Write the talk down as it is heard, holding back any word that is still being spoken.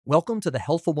Welcome to the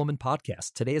Healthful Woman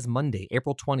podcast. Today is Monday,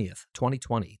 April 20th,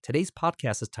 2020. Today's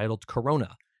podcast is titled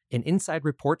Corona, an inside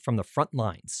report from the front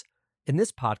lines. In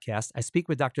this podcast, I speak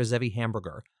with Dr. Zevi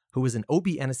Hamburger, who is an OB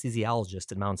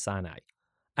anesthesiologist at Mount Sinai.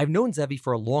 I've known Zevi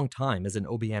for a long time as an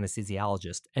OB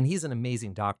anesthesiologist, and he's an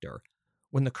amazing doctor.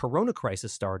 When the corona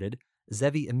crisis started,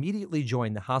 Zevi immediately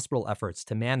joined the hospital efforts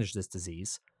to manage this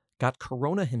disease, got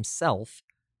corona himself,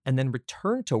 and then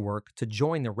returned to work to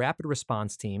join the rapid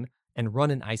response team and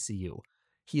run an ICU.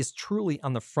 He is truly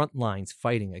on the front lines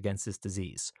fighting against this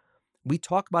disease. We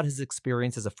talk about his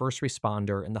experience as a first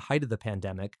responder in the height of the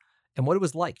pandemic and what it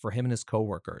was like for him and his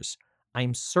coworkers. I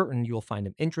am certain you will find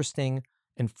him interesting,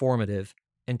 informative,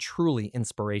 and truly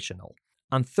inspirational.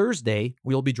 On Thursday,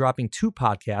 we will be dropping 2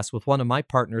 podcasts with one of my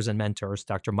partners and mentors,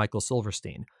 Dr. Michael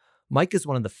Silverstein. Mike is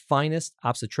one of the finest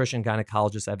obstetrician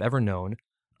gynecologists I've ever known,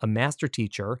 a master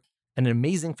teacher, and an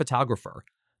amazing photographer.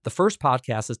 The first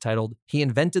podcast is titled, He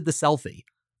Invented the Selfie.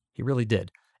 He really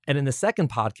did. And in the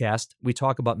second podcast, we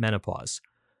talk about menopause.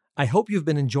 I hope you've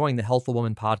been enjoying the Healthful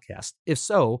Woman podcast. If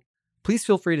so, please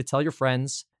feel free to tell your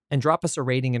friends and drop us a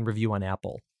rating and review on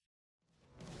Apple.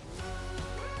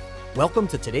 Welcome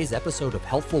to today's episode of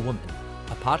Healthful Woman,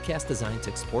 a podcast designed to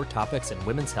explore topics in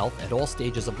women's health at all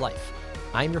stages of life.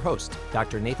 I'm your host,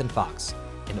 Dr. Nathan Fox,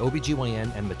 an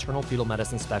OBGYN and maternal fetal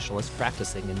medicine specialist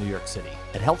practicing in New York City.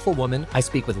 At Healthful Woman, I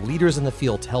speak with leaders in the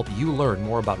field to help you learn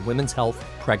more about women's health,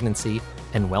 pregnancy,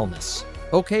 and wellness.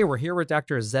 Okay, we're here with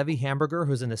Dr. Zevi Hamburger,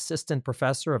 who's an assistant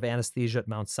professor of anesthesia at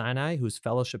Mount Sinai, who's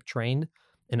fellowship trained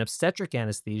in obstetric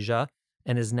anesthesia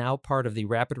and is now part of the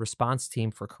rapid response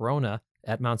team for corona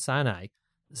at Mount Sinai.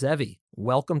 Zevi,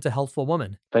 welcome to Healthful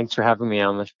Woman. Thanks for having me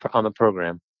on the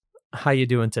program. How you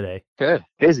doing today? Good.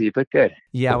 Busy, but good.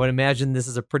 Yeah, I would imagine this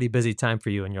is a pretty busy time for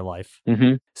you in your life.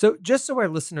 Mm-hmm. So just so our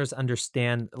listeners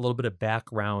understand a little bit of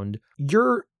background,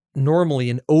 you're normally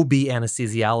an OB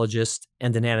anesthesiologist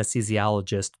and an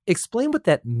anesthesiologist. Explain what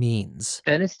that means.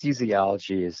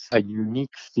 Anesthesiology is a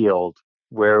unique field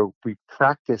where we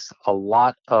practice a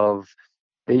lot of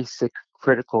basic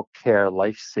critical care,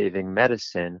 life-saving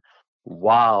medicine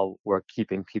while we're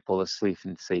keeping people asleep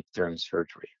and safe during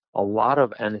surgery. A lot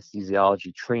of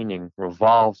anesthesiology training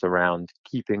revolves around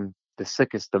keeping the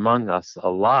sickest among us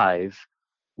alive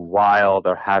while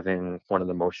they're having one of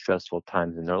the most stressful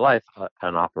times in their life,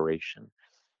 an operation.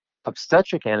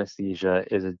 Obstetric anesthesia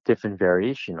is a different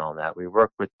variation on that. We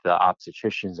work with the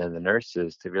obstetricians and the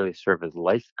nurses to really serve as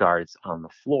lifeguards on the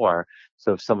floor.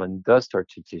 So if someone does start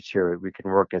to deteriorate, we can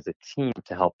work as a team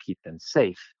to help keep them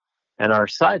safe. And our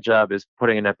side job is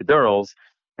putting in epidurals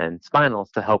and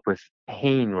spinals to help with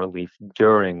pain relief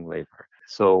during labor.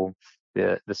 So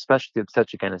the specialty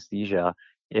obstetric anesthesia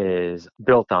is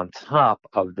built on top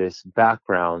of this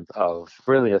background of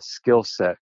really a skill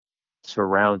set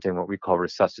surrounding what we call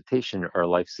resuscitation or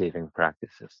life-saving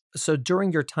practices. So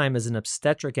during your time as an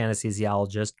obstetric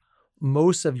anesthesiologist,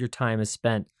 most of your time is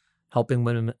spent helping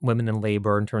women in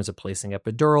labor in terms of placing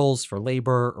epidurals for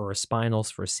labor or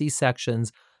spinals for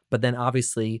C-sections. But then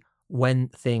obviously when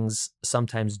things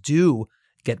sometimes do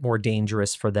get more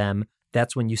dangerous for them,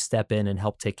 that's when you step in and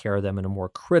help take care of them in a more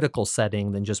critical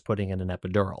setting than just putting in an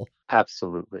epidural.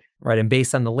 Absolutely. Right. And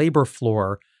based on the labor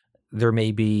floor, there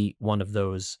may be one of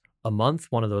those a month,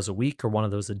 one of those a week, or one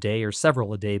of those a day, or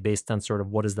several a day based on sort of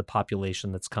what is the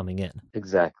population that's coming in.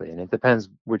 Exactly. And it depends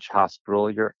which hospital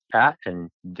you're at and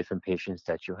different patients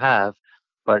that you have.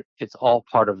 But it's all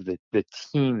part of the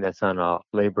team that's on a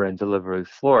labor and delivery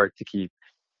floor to keep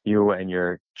you and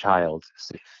your child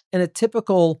safe. In a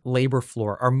typical labor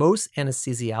floor, are most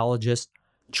anesthesiologists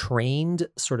trained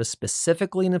sort of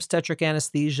specifically in obstetric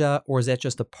anesthesia, or is that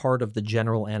just a part of the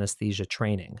general anesthesia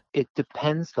training? It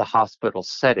depends the hospital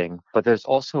setting, but there's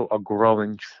also a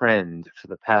growing trend for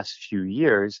the past few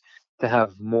years to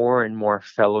have more and more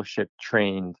fellowship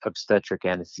trained obstetric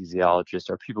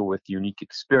anesthesiologists or people with unique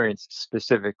experience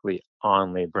specifically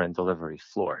on labor and delivery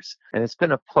floors. And it's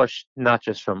been a push not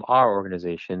just from our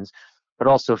organizations, but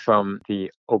also from the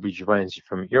OBGYNs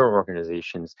from your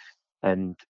organizations.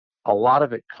 And a lot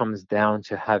of it comes down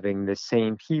to having the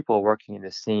same people working in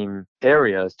the same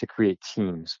areas to create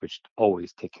teams, which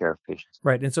always take care of patients.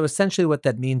 Right. And so essentially what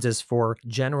that means is for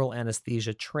general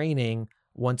anesthesia training,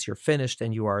 once you're finished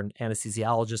and you are an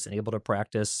anesthesiologist and able to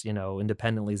practice,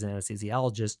 independently as an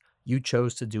anesthesiologist, you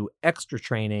chose to do extra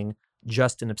training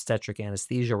just in obstetric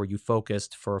anesthesia where you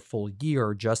focused for a full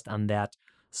year just on that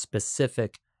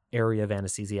specific area of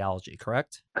anesthesiology,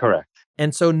 correct? Correct.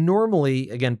 And so normally,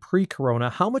 again, pre-corona,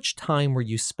 how much time were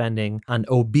you spending on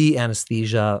OB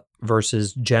anesthesia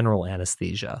versus general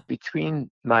anesthesia? Between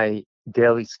my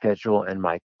daily schedule and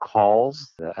my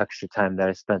calls, the extra time that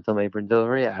I spent on labor and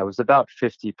delivery, I was about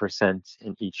 50%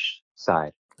 in each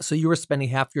side. So you were spending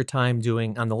half your time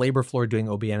doing on the labor floor doing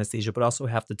OB anesthesia, but also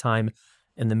half the time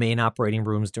in the main operating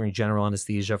rooms doing general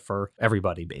anesthesia for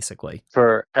everybody, basically.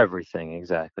 For everything,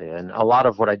 exactly. And a lot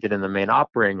of what I did in the main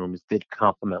operating rooms did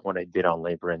complement what I did on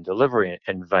labor and delivery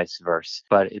and vice versa.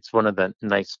 But it's one of the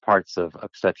nice parts of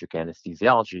obstetric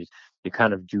anesthesiology. You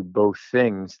kind of do both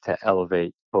things to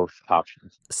elevate both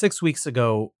options. 6 weeks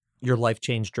ago, your life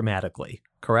changed dramatically,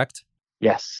 correct?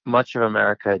 Yes, much of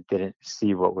America didn't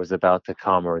see what was about to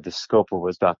come or the scope of what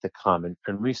was about to come.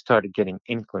 And we started getting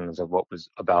inklings of what was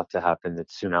about to happen, the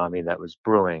tsunami that was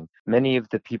brewing. Many of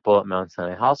the people at Mount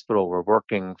Sinai Hospital were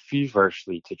working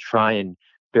feverishly to try and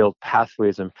build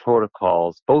pathways and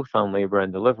protocols, both on labor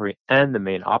and delivery and the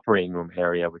main operating room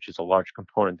area, which is a large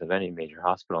component of any major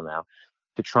hospital now,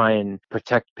 to try and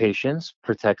protect patients,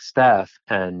 protect staff,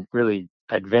 and really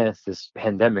advance this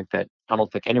pandemic that I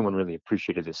don't think anyone really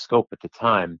appreciated the scope at the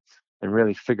time, and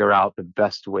really figure out the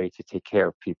best way to take care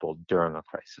of people during a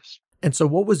crisis. And so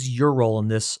what was your role in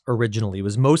this originally? It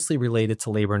was mostly related to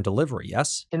labor and delivery,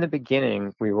 yes? In the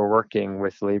beginning, we were working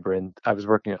with labor, and I was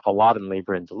working a lot in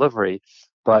labor and delivery,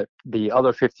 but the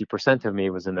other 50% of me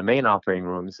was in the main operating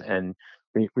rooms. And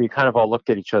we kind of all looked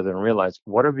at each other and realized,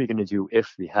 what are we going to do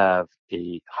if we have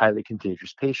a highly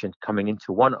contagious patient coming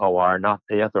into one OR, not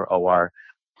the other OR?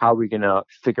 How are we going to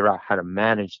figure out how to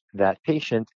manage that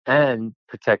patient and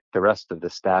protect the rest of the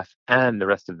staff and the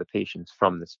rest of the patients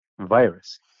from this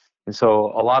virus? And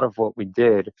so a lot of what we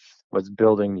did was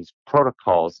building these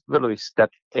protocols, literally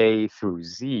step A through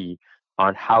Z,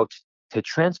 on how to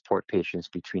transport patients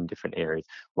between different areas,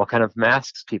 what kind of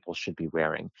masks people should be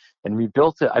wearing. And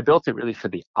I built it really for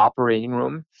the operating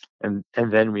room. And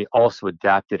then we also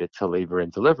adapted it to labor and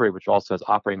delivery, which also has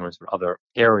operating rooms for other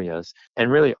areas.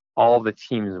 And really all the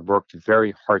teams worked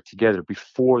very hard together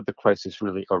before the crisis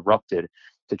really erupted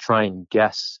to try and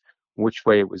guess which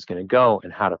way it was going to go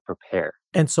and how to prepare.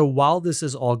 And so while this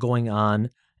is all going on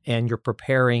and you're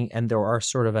preparing and there are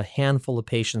sort of a handful of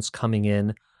patients coming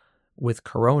in with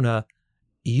corona,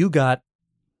 you got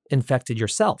infected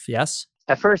yourself, yes?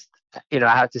 At first, I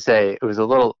have to say it was a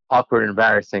little awkward and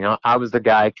embarrassing. I was the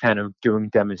guy kind of doing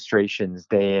demonstrations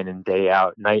day in and day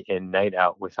out, night in, night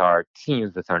out with our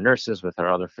teams, with our nurses, with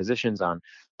our other physicians on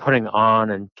putting on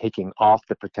and taking off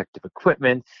the protective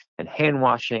equipment and hand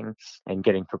washing and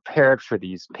getting prepared for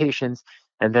these patients.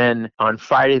 And then on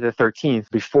Friday the 13th,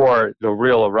 before the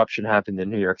real eruption happened in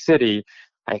New York City,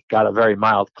 I got a very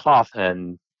mild cough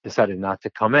and decided not to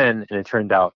come in. And it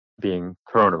turned out being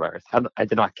coronavirus. I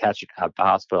did not catch it at the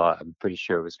hospital. I'm pretty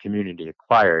sure it was community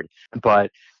acquired, but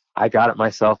I got it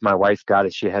myself. My wife got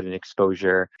it. She had an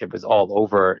exposure. It was all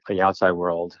over the outside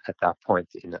world at that point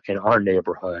in our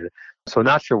neighborhood. So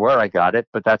not sure where I got it,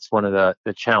 but that's one of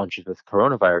the challenges with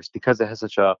coronavirus. Because it has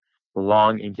such a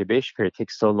long incubation period, it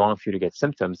takes so long for you to get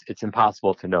symptoms, it's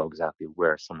impossible to know exactly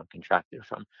where someone contracted it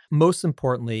from. Most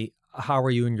importantly, how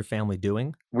are you and your family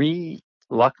doing? We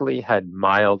luckily had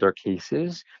milder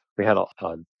cases. We had a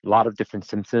lot of different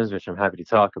symptoms, which I'm happy to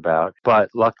talk about. But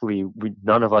luckily,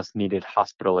 none of us needed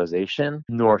hospitalization,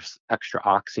 nor extra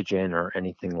oxygen or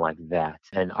anything like that.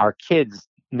 And our kids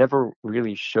never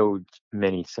really showed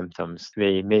many symptoms.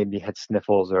 They maybe had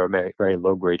sniffles or a very, very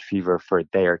low-grade fever for a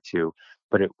day or two,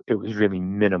 but it was really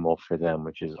minimal for them,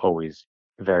 which is always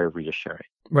very reassuring.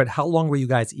 Right. How long were you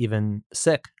guys even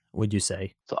sick, would you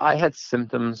say? So I had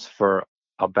symptoms for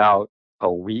about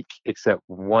a week, except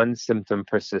one symptom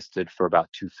persisted for about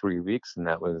 2-3 weeks, and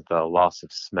that was the loss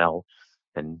of smell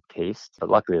and taste. But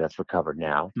luckily, that's recovered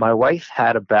now. My wife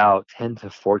had about 10 to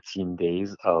 14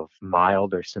 days of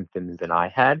milder symptoms than I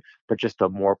had, but just a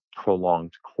more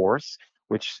prolonged course,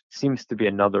 which seems to be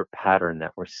another pattern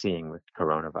that we're seeing with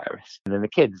coronavirus. And then the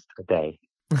kids, a day,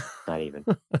 not even.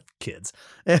 Kids.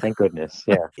 Thank goodness.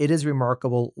 Yeah. It is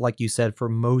remarkable, like you said, for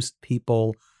most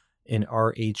people in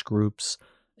our age groups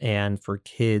and for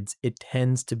kids, it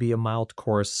tends to be a mild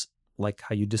course, like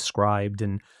how you described.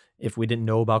 And if we didn't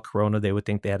know about corona, they would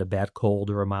think they had a bad cold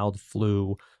or a mild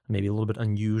flu, maybe a little bit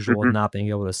unusual in not being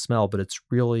able to smell. But it's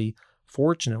really,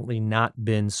 fortunately, not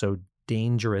been so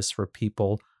dangerous for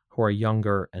people who are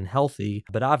younger and healthy.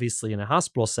 But obviously, in a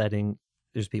hospital setting,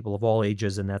 there's people of all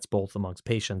ages, and that's both amongst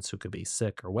patients who could be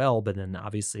sick or well, but then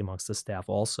obviously amongst the staff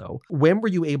also. When were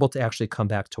you able to actually come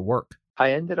back to work?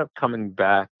 I ended up coming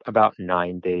back about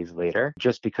 9 days later,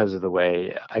 just because of the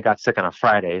way I got sick on a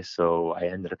Friday. So I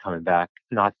ended up coming back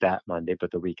not that Monday, but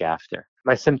the week after.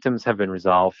 My symptoms have been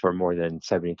resolved for more than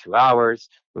 72 hours.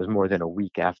 It was more than a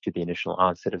week after the initial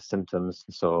onset of symptoms.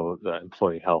 So the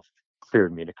employee health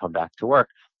cleared me to come back to work.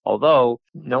 Although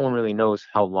no one really knows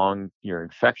how long you're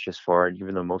infectious for, and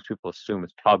even though most people assume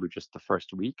it's probably just the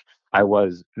first week, I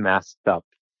was masked up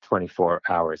 24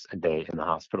 hours a day in the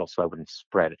hospital so I wouldn't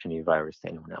spread any virus to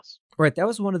anyone else. Right. That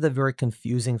was one of the very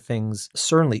confusing things,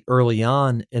 certainly early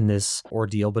on in this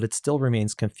ordeal, but it still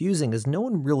remains confusing is no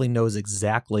one really knows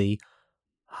exactly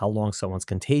how long someone's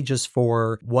contagious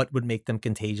for, what would make them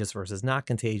contagious versus not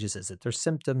contagious. Is it their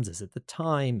symptoms? Is it the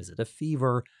time? Is it a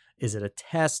fever? Is it a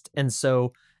test? And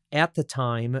so at the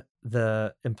time,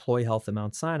 the employee health at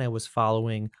Mount Sinai was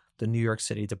following the New York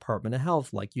City Department of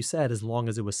Health, like you said, as long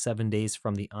as it was 7 days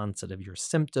from the onset of your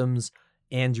symptoms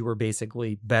and you were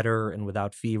basically better and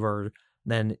without fever,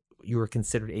 then you were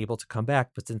considered able to come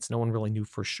back. But since no one really knew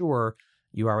for sure,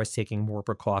 you are always taking more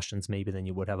precautions maybe than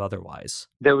you would have otherwise.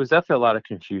 There was definitely a lot of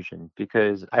confusion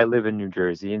because I live in New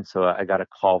Jersey, and so I got a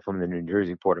call from the New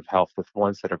Jersey Board of Health with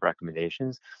one set of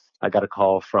recommendations. I got a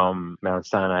call from Mount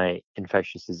Sinai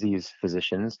infectious disease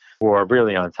physicians who are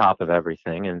really on top of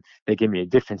everything, and they gave me a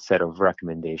different set of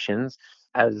recommendations.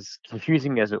 As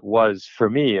confusing as it was for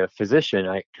me, a physician,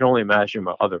 I can only imagine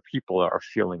what other people are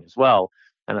feeling as well.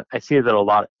 And I see that a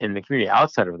lot in the community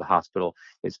outside of the hospital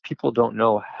is people don't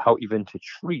know how even to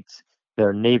treat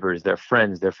their neighbors, their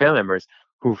friends, their family members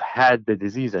who've had the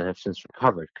disease and have since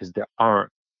recovered because there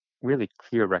aren't really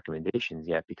clear recommendations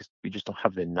yet because we just don't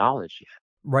have the knowledge yet.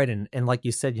 Right. And like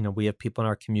you said, we have people in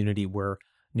our community where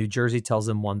New Jersey tells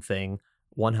them one thing,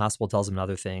 one hospital tells them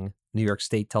another thing, New York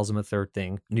State tells them a third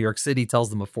thing, New York City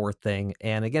tells them a fourth thing.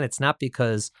 And again, it's not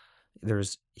because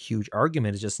there's huge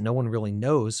argument, it's just no one really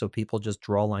knows. So people just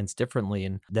draw lines differently.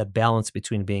 And that balance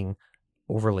between being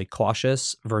overly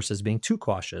cautious versus being too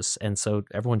cautious. And so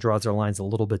everyone draws their lines a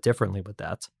little bit differently with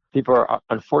that. People are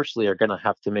unfortunately are going to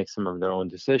have to make some of their own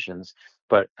decisions,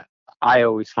 but I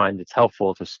always find it's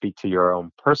helpful to speak to your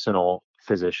own personal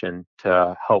physician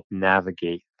to help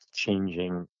navigate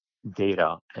changing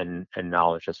data and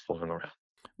knowledge that's flowing around.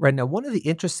 Right. Now, one of the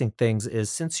interesting things is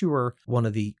since you were one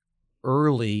of the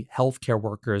early healthcare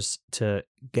workers to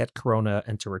get corona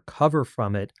and to recover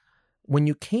from it, when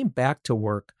you came back to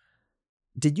work,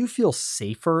 did you feel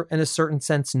safer in a certain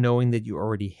sense knowing that you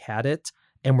already had it?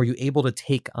 And were you able to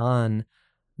take on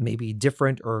maybe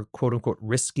different or quote unquote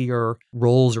riskier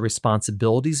roles or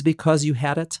responsibilities because you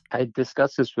had it? I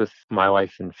discussed this with my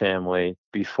wife and family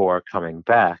before coming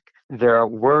back. There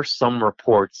were some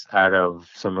reports out of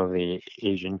some of the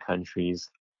Asian countries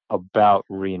about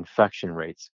reinfection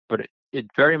rates, but it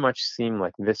very much seemed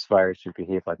like this virus would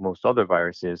behave like most other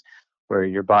viruses, where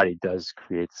your body does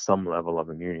create some level of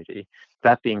immunity.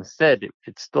 That being said,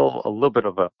 it's still a little bit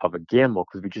of a gamble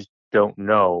because we just don't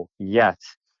know yet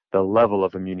the level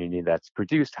of immunity that's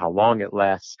produced, how long it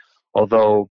lasts.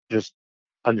 Although just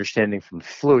understanding from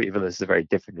flu, even though this is a very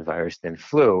different virus than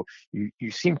flu,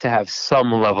 you seem to have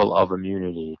some level of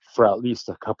immunity for at least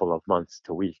a couple of months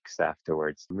to weeks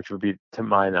afterwards, which would be, to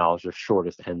my knowledge, the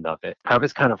shortest end of it. I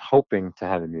was kind of hoping to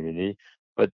have immunity,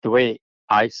 but the way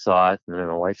I saw it, and then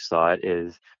my wife saw it,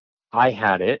 is I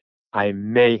had it. I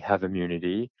may have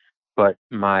immunity, but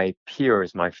my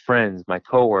peers, my friends, my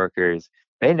coworkers,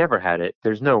 they never had it.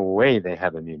 There's no way they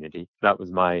have immunity. That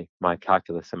was my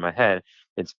calculus in my head.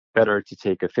 It's better to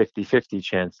take a 50-50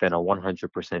 chance than a 100%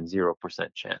 0%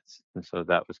 chance. And so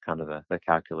that was kind of the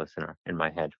calculus in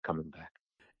my head coming back.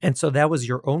 And so that was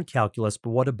your own calculus, but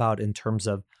what about in terms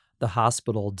of the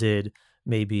hospital? Did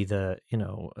maybe the,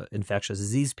 infectious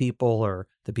disease people or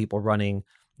the people running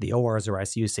the ORs or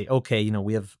ICUs say, okay,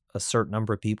 we have a certain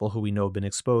number of people who we know have been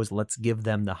exposed. Let's give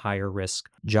them the higher risk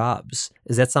jobs.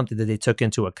 Is that something that they took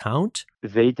into account?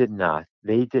 They did not.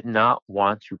 They did not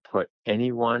want to put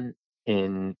anyone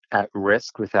in at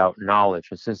risk without knowledge.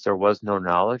 And since there was no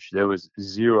knowledge, there was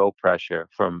zero pressure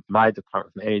from my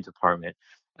department, from any department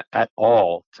at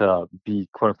all to be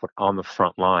quote unquote on the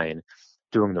front line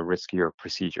doing the riskier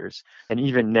procedures. And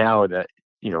even now that,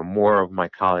 more of my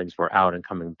colleagues were out and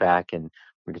coming back, and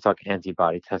we can talk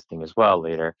antibody testing as well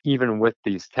later. Even with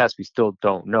these tests, we still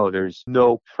don't know. There's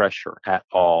no pressure at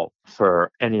all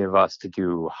for any of us to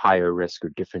do higher risk or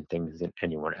different things than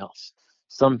anyone else.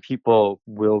 Some people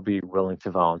will be willing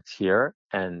to volunteer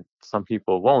and some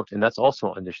people won't. And that's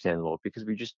also understandable because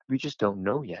we just don't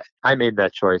know yet. I made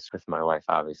that choice with my wife,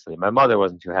 obviously. My mother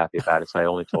wasn't too happy about it, so I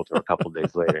only told her a couple of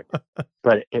days later.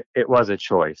 But it was a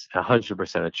choice,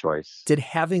 100% a choice. Did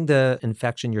having the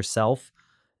infection yourself,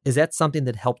 is that something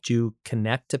that helped you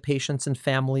connect to patients and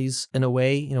families in a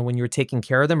way, when you were taking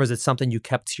care of them? Or is it something you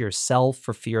kept to yourself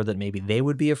for fear that maybe they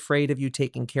would be afraid of you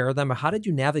taking care of them? Or how did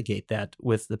you navigate that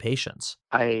with the patients?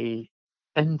 I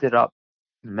ended up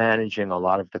managing a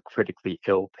lot of the critically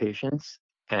ill patients,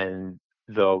 and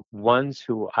The ones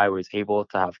who I was able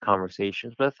to have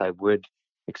conversations with, I would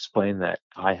explain that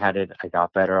I had it, I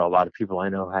got better. A lot of people I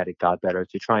know had it, got better,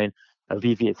 to try and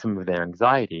alleviate some of their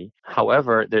anxiety.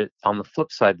 However, on the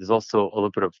flip side, there's also a little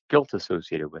bit of guilt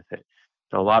associated with it.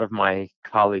 And a lot of my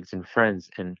colleagues and friends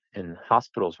in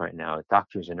hospitals right now,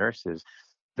 doctors and nurses,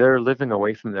 they're living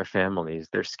away from their families.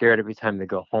 They're scared every time they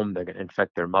go home they're going to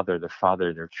infect their mother, their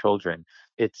father, their children.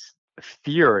 It's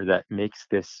fear that makes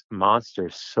this monster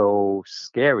so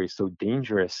scary, so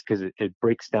dangerous, because it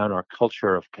breaks down our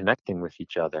culture of connecting with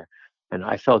each other. And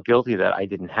I felt guilty that I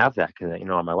didn't have that because,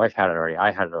 my wife had it already.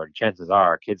 I had it already. Chances are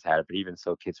our kids had it, but even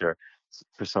so, kids are,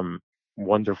 for some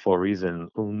wonderful reason,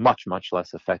 much, much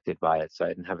less affected by it. So I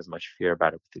didn't have as much fear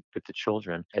about it with the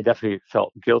children. I definitely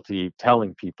felt guilty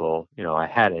telling people, I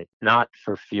had it, not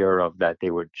for fear of that they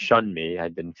would shun me. I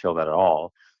didn't feel that at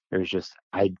all. It was just,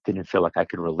 I didn't feel like I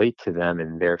could relate to them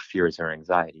and their fears or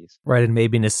anxieties. Right. And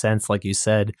maybe in a sense, like you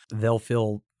said, they'll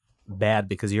feel bad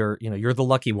because you're the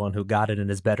lucky one who got it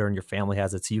and is better and your family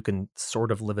has it. So you can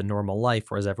sort of live a normal life,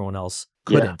 whereas everyone else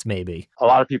couldn't, maybe. A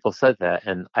lot of people said that,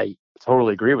 and I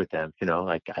totally agree with them.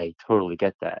 Like, I totally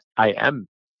get that. I am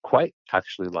quite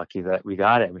actually lucky that we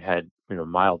got it. We had,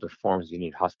 milder forms. You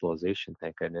need hospitalization,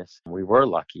 thank goodness. We were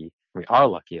lucky. We are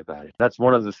lucky about it. That's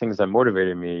one of the things that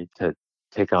motivated me to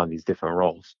take on these different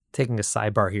roles. Taking a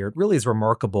sidebar here, it really is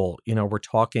remarkable. We're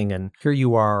talking and here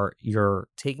you are, you're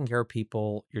taking care of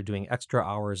people, you're doing extra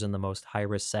hours in the most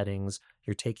high-risk settings,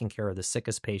 you're taking care of the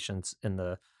sickest patients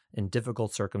in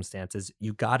difficult circumstances.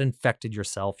 You got infected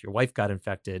yourself, your wife got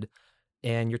infected,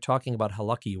 and you're talking about how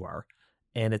lucky you are.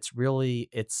 And it's really,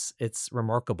 it's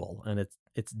remarkable. And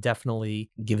it's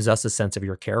definitely gives us a sense of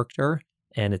your character.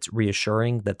 And it's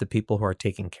reassuring that the people who are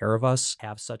taking care of us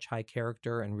have such high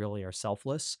character and really are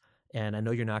selfless. And I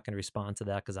know you're not going to respond to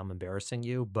that because I'm embarrassing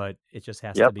you, but it just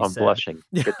has to be I'm said. Blushing.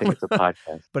 Good thing it's a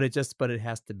podcast. But it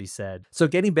has to be said. So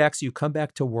getting back, so you come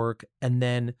back to work and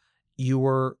then you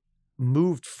were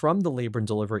moved from the labor and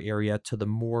delivery area to the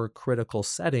more critical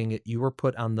setting. You were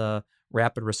put on the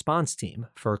rapid response team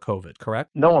for COVID,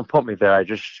 correct? No one put me there. I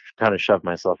just kind of shoved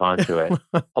myself onto it.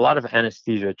 A lot of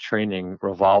anesthesia training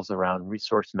revolves around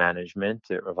resource management.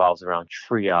 It revolves around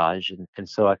triage. And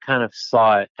so I kind of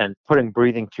saw it, and putting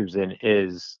breathing tubes in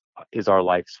is our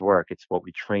life's work. It's what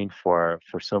we trained for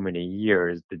so many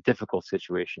years, the difficult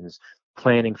situations,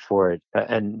 planning for it.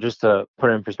 And just to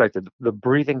put it in perspective, the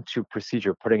breathing tube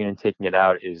procedure, putting it in and taking it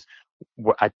out, is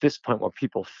at this point what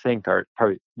people think are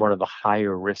probably one of the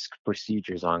higher risk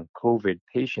procedures on COVID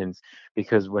patients,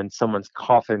 because when someone's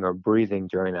coughing or breathing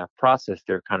during that process,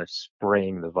 they're kind of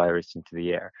spraying the virus into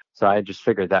the air. So I just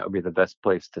figured that would be the best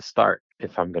place to start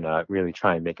if I'm going to really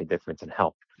try and make a difference and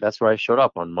help. That's where I showed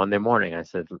up on Monday morning. I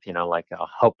said, I'll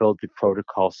help build the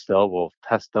protocol still. We'll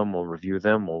test them, we'll review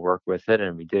them, we'll work with it.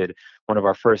 And we did. One of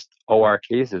our first OR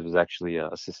cases was actually a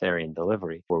cesarean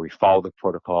delivery, where we followed the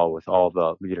protocol with all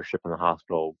the leadership in the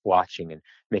hospital watching and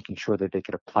making sure that they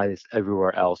could apply this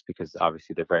everywhere else, because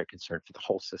obviously they're very concerned for the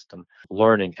whole system,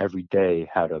 learning every day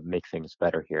how to make things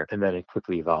better here. And then it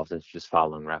quickly evolved into just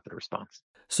following rapid response.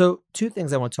 So two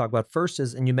things I want to talk about. First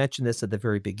is, and you mentioned this at the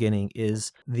very beginning,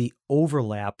 is the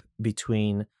overlap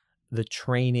between the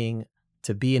training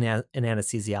to be an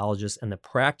anesthesiologist and the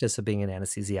practice of being an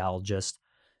anesthesiologist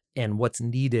and what's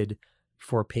needed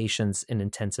for patients in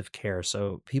intensive care.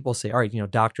 So people say, all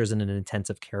right, doctors in an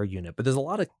intensive care unit, but there's a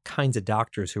lot of kinds of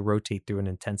doctors who rotate through an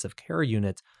intensive care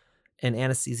unit. And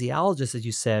anesthesiologists, as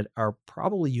you said, are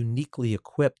probably uniquely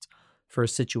equipped for a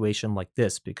situation like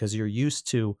this because you're used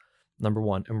to, number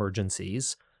one,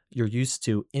 emergencies. You're used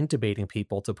to intubating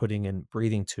people, to putting in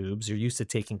breathing tubes. You're used to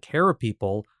taking care of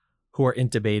people who are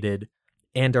intubated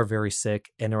and are very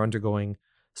sick and are undergoing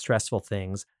stressful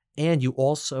things. And you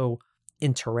also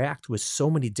interact with so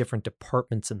many different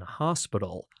departments in the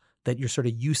hospital that you're sort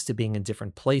of used to being in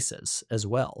different places as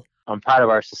well. I'm proud of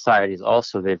our societies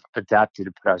also. They've adapted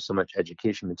to put out so much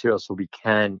education material so we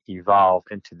can evolve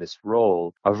into this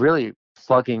role of really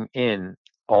plugging in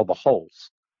all the holes.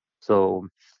 So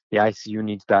the ICU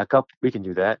needs backup, we can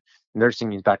do that. Nursing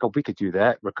needs backup, we could do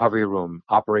that. Recovery room,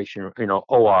 operation,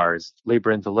 ORs,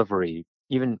 labor and delivery,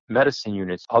 even medicine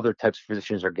units, other types of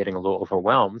physicians are getting a little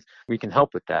overwhelmed. We can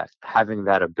help with that. Having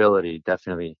that ability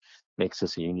definitely makes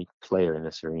us a unique player in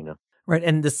this arena. Right.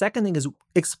 And the second thing is,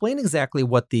 explain exactly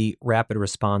what the rapid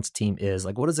response team is.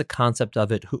 Like, what is the concept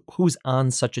of it? Who's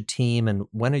on such a team and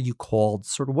when are you called?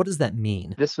 Sort of, what does that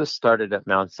mean? This was started at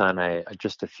Mount Sinai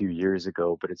just a few years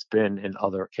ago, but it's been in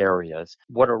other areas.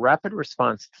 What a rapid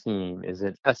response team is,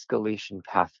 an escalation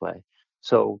pathway.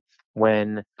 So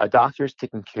when a doctor is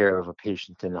taking care of a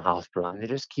patient in the hospital and they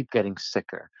just keep getting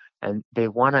sicker and they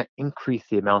want to increase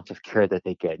the amount of care that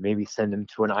they get, maybe send them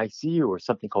to an ICU or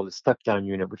something called a step down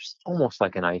unit, which is almost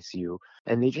like an ICU,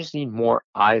 and they just need more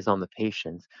eyes on the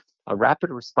patient, a rapid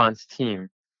response team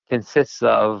consists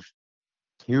of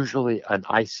usually an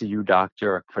ICU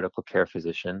doctor, a critical care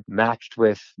physician, matched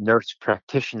with nurse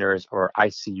practitioners or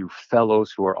ICU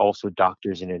fellows who are also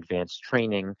doctors in advanced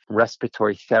training,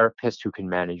 respiratory therapists who can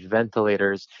manage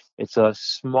ventilators. It's a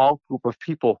small group of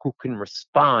people who can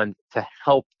respond to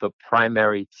help the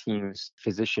primary team's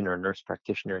physician or nurse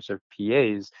practitioners or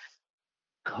PAs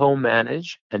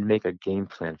co-manage and make a game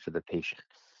plan for the patient.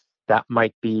 That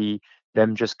might be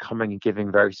them just coming and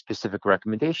giving very specific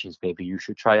recommendations. Maybe you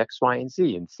should try X, Y, and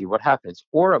Z and see what happens.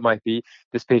 Or it might be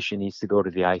this patient needs to go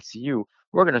to the ICU.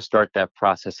 We're going to start that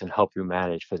process and help you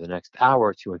manage for the next hour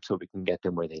or two until we can get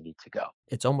them where they need to go.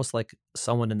 It's almost like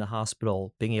someone in the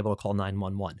hospital being able to call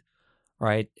 911,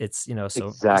 right? It's, so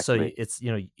Exactly. it's,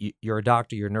 you're a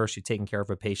doctor, you're a nurse, you're taking care of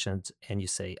a patient, and you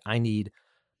say, I need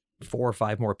 4 or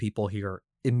 5 more people here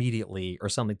immediately, or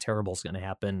something terrible is going to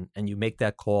happen. And you make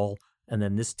that call, and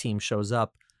then this team shows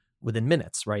up within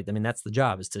minutes, right? I mean, that's the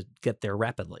job, is to get there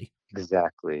rapidly.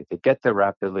 Exactly. They get there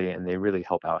rapidly and they really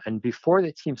help out. And before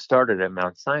the team started at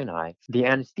Mount Sinai, the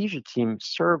anesthesia team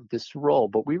served this role,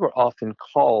 but we were often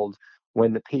called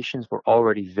when the patients were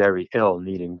already very ill,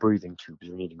 needing breathing tubes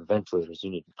or needing ventilators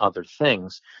or needing other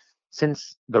things.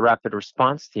 Since the rapid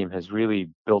response team has really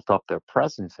built up their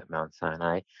presence at Mount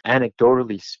Sinai,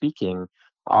 anecdotally speaking,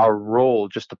 our role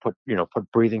just to put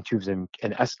breathing tubes in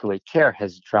and escalate care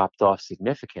has dropped off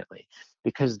significantly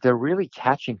because they're really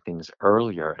catching things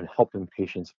earlier and helping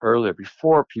patients earlier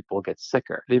before people get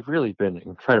sicker. They've really been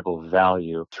incredible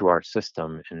value to our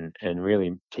system and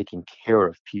really taking care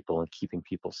of people and keeping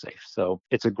people safe. So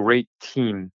it's a great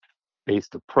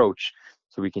team-based approach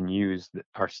so we can use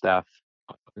our staff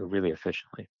really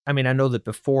efficiently. I mean, I know that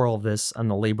before all this on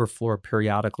the labor floor,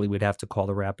 periodically we'd have to call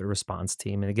the rapid response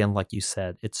team. And again, like you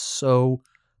said, it's so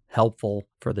helpful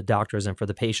for the doctors and for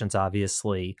the patients,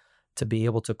 obviously, to be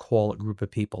able to call a group of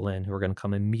people in who are going to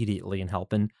come immediately and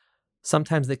help. And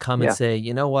sometimes they come and Yeah. say,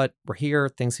 you know what, we're here,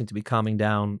 things seem to be calming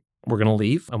down. We're going to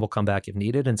leave and we'll come back if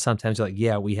needed. And sometimes you're like,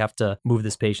 yeah, we have to move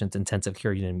this patient to intensive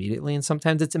care unit immediately. And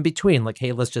sometimes it's in between, like,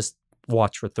 hey, let's just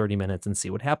watch for 30 minutes and see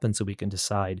what happens so we can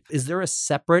decide. Is there a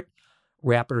separate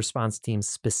rapid response team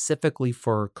specifically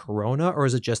for Corona, or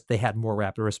is it just they had more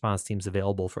rapid response teams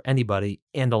available for anybody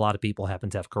and a lot of people happen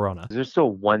to have Corona? There's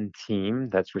still one team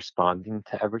that's responding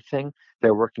to everything.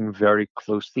 They're working very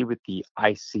closely with the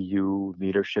ICU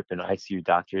leadership and ICU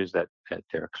doctors that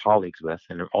they're colleagues with,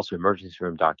 and also emergency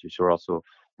room doctors who are also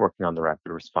working on the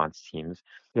rapid response teams.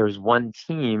 There's one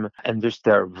team, and just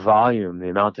their volume, the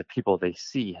amount of people they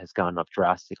see has gone up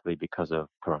drastically because of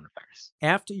coronavirus.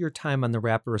 After your time on the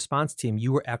rapid response team,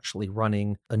 you were actually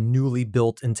running a newly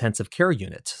built intensive care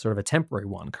unit, sort of a temporary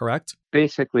one, correct?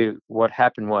 Basically, what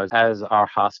happened was as our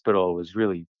hospital was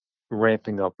really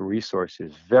ramping up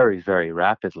resources very, very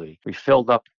rapidly, we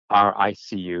filled up our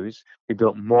ICUs. We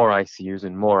built more ICUs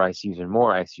and more ICUs and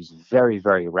more ICUs very,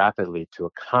 very rapidly to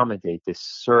accommodate this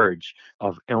surge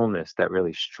of illness that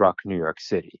really struck New York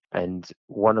City. And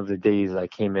one of the days I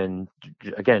came in,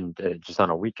 again, just on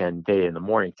a weekend day in the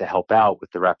morning to help out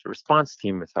with the rapid response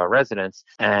team with our residents.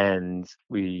 And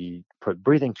we put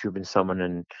breathing tube in someone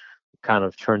and kind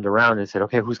of turned around and said,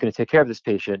 okay, who's going to take care of this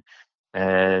patient?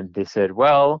 And they said,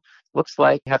 well, looks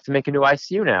like you have to make a new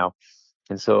ICU now.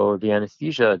 And so the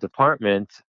anesthesia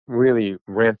department really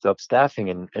ramped up staffing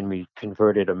and we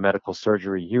converted a medical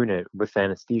surgery unit with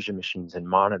anesthesia machines and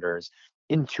monitors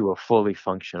into a fully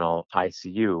functional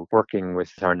ICU, working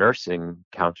with our nursing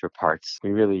counterparts. We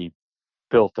really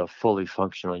built a fully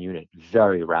functional unit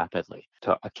very rapidly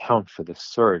to account for the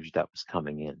surge that was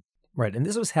coming in. Right. And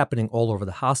this was happening all over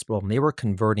the hospital. And they were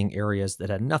converting areas that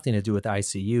had nothing to do with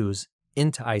ICUs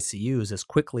into ICUs as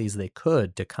quickly as they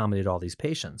could to accommodate all these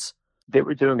patients. They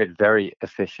were doing it very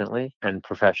efficiently and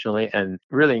professionally, and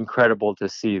really incredible to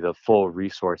see the full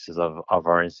resources of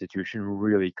our institution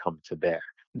really come to bear.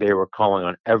 They were calling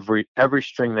on every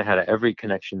string they had, every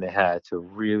connection they had to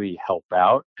really help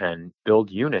out and build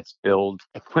units, build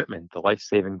equipment, the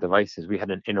life-saving devices. We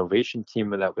had an innovation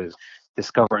team that was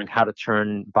discovering how to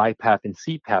turn BiPAP and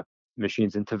CPAP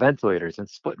machines into ventilators and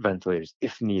split ventilators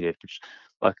if needed, which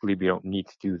luckily we don't need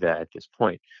to do that at this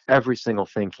point. Every single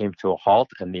thing came to a halt,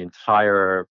 and the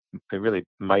entire really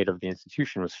might of the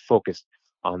institution was focused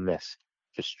on this,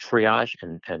 just triage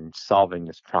and solving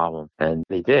this problem. And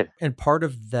they did. And part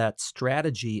of that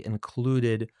strategy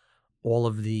included all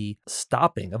of the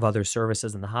stopping of other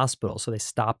services in the hospital. So they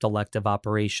stopped elective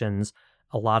operations.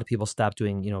 A lot of people stopped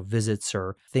doing, visits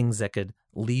or things that could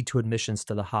lead to admissions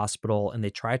to the hospital. And they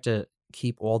tried to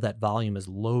keep all that volume as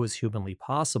low as humanly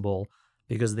possible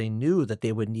because they knew that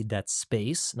they would need that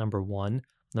space, number one.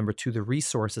 Number two, the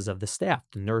resources of the staff,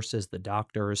 the nurses, the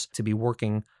doctors, to be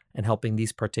working and helping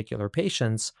these particular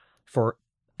patients for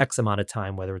X amount of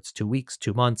time, whether it's 2 weeks,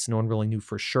 2 months. No one really knew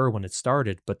for sure when it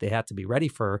started, but they had to be ready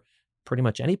for pretty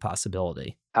much any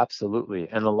possibility. Absolutely.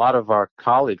 And a lot of our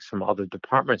colleagues from other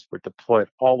departments were deployed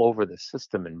all over the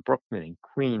system in Brooklyn and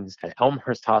Queens, at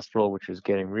Elmhurst Hospital, which was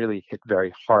getting really hit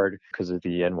very hard because of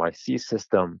the NYC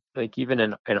system. Like even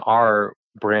in our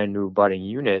brand new budding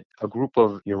unit, a group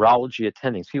of urology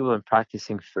attendings, people who have been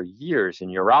practicing for years in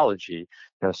urology,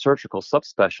 surgical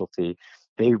subspecialty,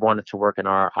 they wanted to work in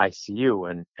our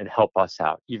ICU and help us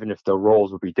out, even if the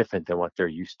roles would be different than what they're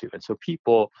used to. And so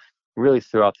people really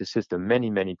throughout the system,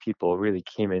 many people really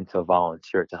came in to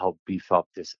volunteer to help beef up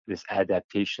this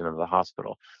adaptation of the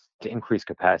hospital to increase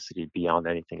capacity beyond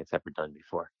anything it's ever done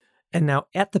before. And now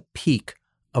at the peak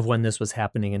of when this was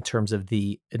happening in terms of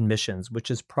the admissions,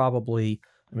 which is probably,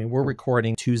 we're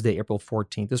recording Tuesday, April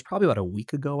 14th. It was probably about a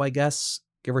week ago, I guess,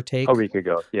 give or take. A week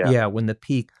ago, yeah. Yeah, when the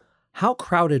peak. How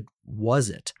crowded was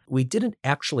it? We didn't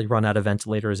actually run out of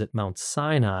ventilators at Mount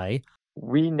Sinai.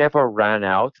 We never ran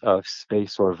out of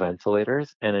space or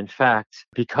ventilators. And in fact,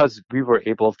 because we were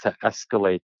able to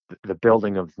escalate the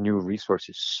building of new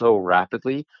resources so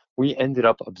rapidly, we ended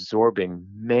up absorbing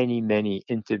many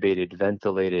intubated,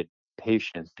 ventilated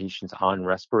patients on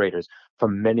respirators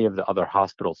from many of the other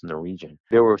hospitals in the region.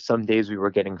 There were some days we were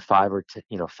getting 5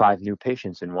 new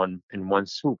patients in one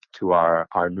swoop to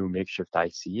our new makeshift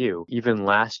ICU. Even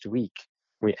last week,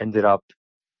 we ended up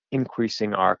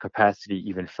increasing our capacity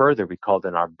even further. We called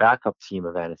in our backup team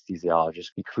of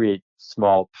anesthesiologists. We create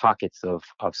small pockets of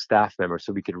staff members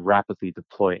so we could rapidly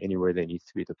deploy anywhere they need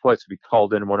to be deployed. So we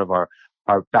called in one of our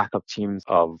backup teams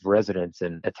of residents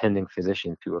and attending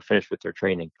physicians who were finished with their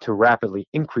training to rapidly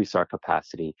increase our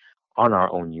capacity on our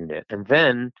own unit. And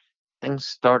then things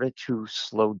started to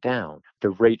slow down.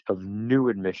 The rate of new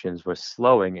admissions was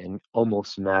slowing and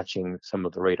almost matching some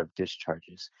of the rate of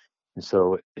discharges. And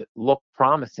so it looked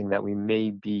promising that we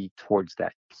may be towards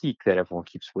that peak that everyone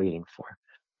keeps waiting for.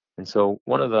 And so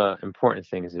one of the important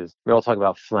things is we all talk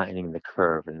about flattening the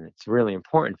curve, and it's really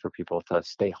important for people to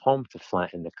stay home to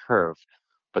flatten the curve.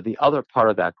 But the other part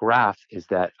of that graph is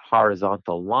that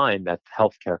horizontal line, that's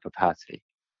healthcare capacity.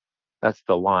 That's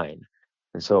the line.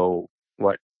 And so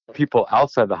what people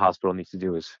outside the hospital need to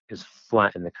do is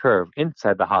flatten the curve.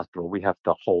 Inside the hospital, we have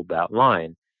to hold that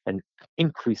line and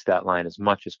increase that line as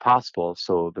much as possible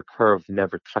so the curve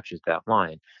never touches that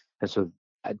line. And so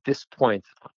at this point,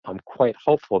 I'm quite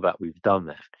hopeful that we've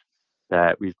done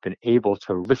that we've been able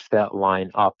to lift that line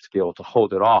up to be able to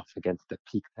hold it off against the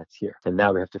peak that's here. And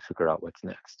now we have to figure out what's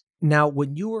next. Now,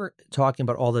 when you were talking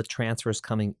about all the transfers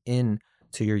coming in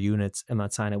to your units in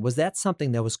Mount Sinai, was that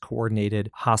something that was coordinated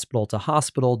hospital to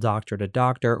hospital, doctor to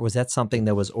doctor? Or was that something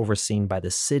that was overseen by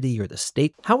the city or the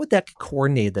state? How would that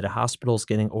coordinate that a hospital is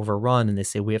getting overrun and they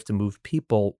say we have to move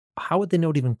people? How would they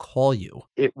know to even call you?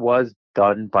 It was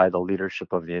done by the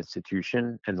leadership of the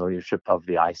institution and the leadership of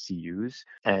the ICUs,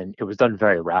 and it was done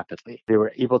very rapidly. They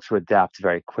were able to adapt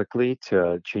very quickly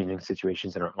to changing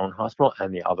situations in our own hospital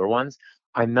and the other ones.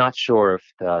 I'm not sure if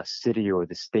the city or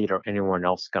the state or anyone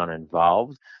else got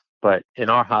involved, but in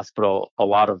our hospital, a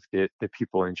lot of the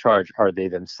people in charge are they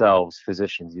themselves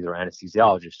physicians, either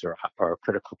anesthesiologists or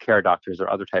critical care doctors or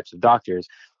other types of doctors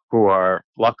who are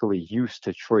luckily used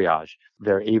to triage.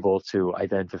 They're able to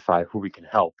identify who we can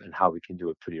help and how we can do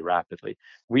it pretty rapidly.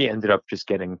 We ended up just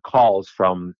getting calls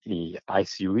from the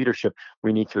ICU leadership.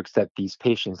 We need to accept these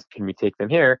patients. Can we take them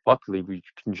here? Luckily, we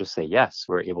can just say yes.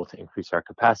 We're able to increase our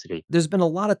capacity. There's been a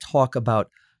lot of talk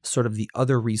about sort of the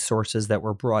other resources that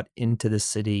were brought into the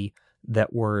city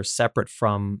that were separate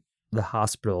from the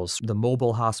hospitals, the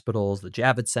mobile hospitals, the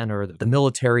Javits Center, the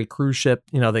military cruise ship,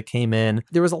 that came in.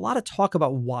 There was a lot of talk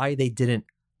about why they didn't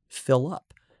fill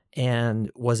up. And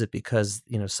was it because,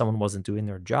 someone wasn't doing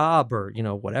their job or,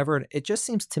 whatever? It just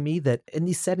seems to me that in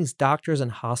these settings, doctors and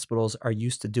hospitals are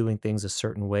used to doing things a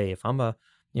certain way. If I'm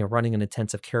running an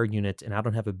intensive care unit and I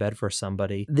don't have a bed for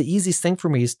somebody, the easiest thing for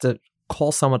me is to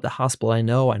call someone at the hospital. I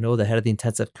know the head of the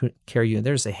intensive care unit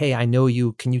there to say, hey, I know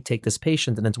you, can you take this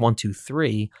patient? And it's 1, 2,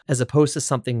 3, as opposed to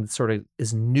something that sort of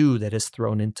is new that is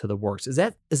thrown into the works. Is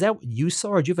that what you saw?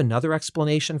 Or do you have another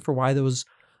explanation for why those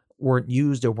weren't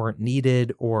used or weren't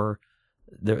needed? Or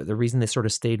the reason they sort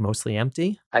of stayed mostly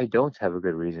empty? I don't have a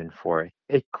good reason for it.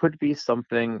 It could be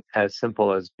something as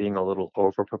simple as being a little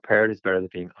over-prepared is better than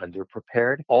being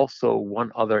under-prepared. Also,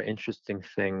 one other interesting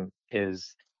thing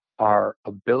is our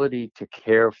ability to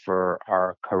care for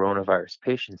our coronavirus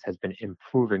patients has been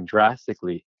improving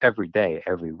drastically every day,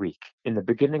 every week. In the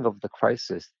beginning of the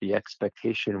crisis, the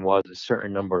expectation was a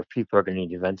certain number of people are going to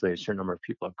need ventilators, a certain number of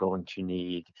people are going to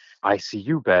need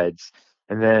ICU beds.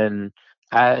 And then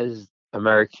as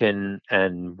American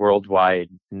and worldwide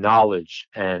knowledge,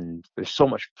 and there's so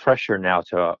much pressure now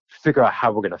to figure out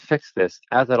how we're going to fix this.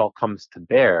 As that all comes to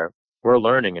bear, we're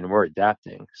learning and we're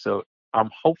adapting. So I'm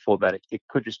hopeful that it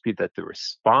could just be that the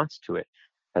response to it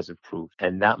has improved,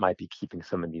 and that might be keeping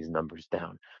some of these numbers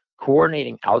down.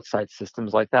 Coordinating outside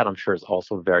systems like that, I'm sure, is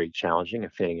also very challenging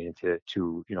and fitting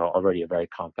into already a very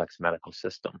complex medical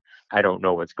system. I don't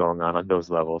know what's going on those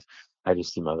levels. I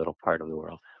just see my little part of the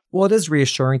world. Well, it is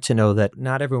reassuring to know that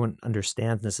not everyone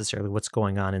understands necessarily what's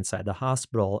going on inside the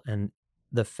hospital. And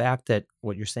the fact that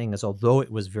what you're saying is, although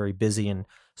it was very busy and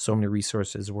so many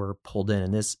resources were pulled in,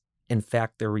 and this, in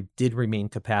fact, there did remain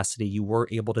capacity. You were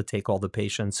able to take all the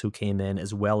patients who came in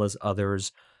as well as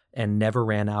others and never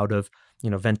ran out of,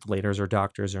 ventilators or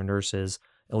doctors or nurses,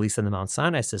 at least in the Mount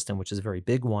Sinai system, which is a very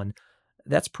big one.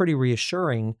 That's pretty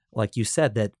reassuring, like you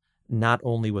said, that not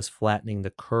only was flattening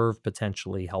the curve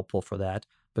potentially helpful for that,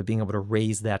 but being able to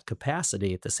raise that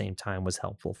capacity at the same time was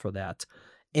helpful for that.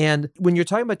 And when you're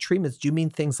talking about treatments, do you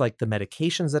mean things like the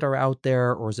medications that are out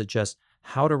there, or is it just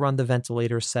how to run the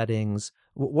ventilator settings?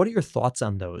 What are your thoughts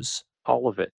on those? All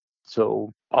of it.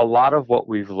 So a lot of what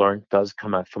we've learned does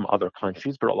come out from other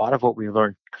countries, but a lot of what we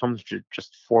learned comes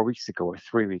just 4 weeks ago or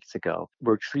 3 weeks ago.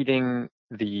 We're treating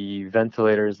the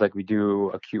ventilators like we do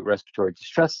acute respiratory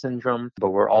distress syndrome, but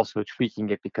we're also tweaking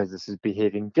it because this is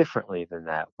behaving differently than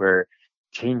that. We're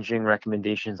changing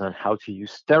recommendations on how to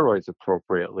use steroids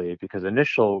appropriately because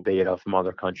initial data from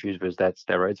other countries was that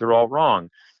steroids are all wrong.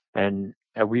 And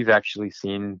we've actually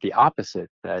seen the opposite,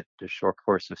 that the short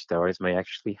course of steroids may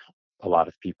actually help a lot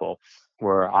of people.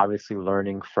 We're obviously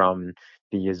learning from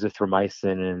the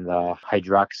azithromycin and the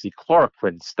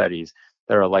hydroxychloroquine studies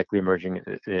that are likely emerging.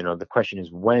 The question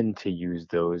is when to use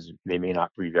those. They may not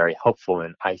be very helpful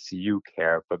in ICU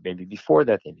care, but maybe before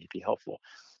that they may be helpful.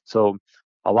 So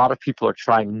a lot of people are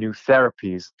trying new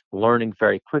therapies, learning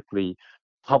very quickly,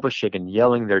 publishing and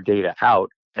yelling their data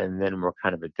out, and then we're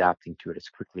kind of adapting to it as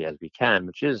quickly as we can,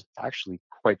 which is actually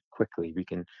quite quickly. We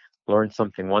can learn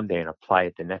something one day and apply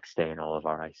it the next day in all of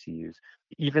our ICUs.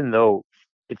 Even though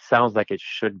it sounds like it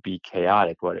should be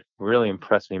chaotic, what really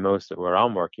impressed me most at where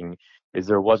I'm working is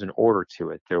there was an order to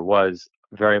it. There was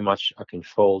very much a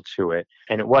control to it.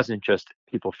 And it wasn't just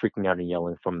people freaking out and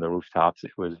yelling from the rooftops.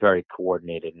 It was very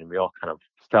coordinated, and we all kind of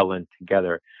fell in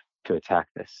together to attack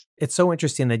this. It's so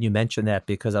interesting that you mentioned that,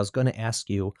 because I was going to ask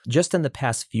you, just in the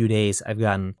past few days, I've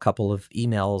gotten a couple of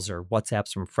emails or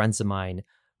WhatsApps from friends of mine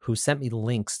who sent me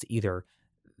links to either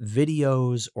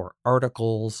videos or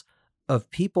articles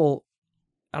of people,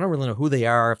 I don't really know who they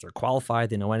are, if they're qualified,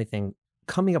 they know anything,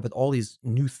 coming up with all these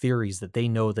new theories that they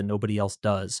know that nobody else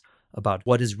does about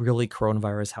what is really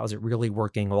coronavirus, how is it really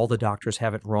working, all the doctors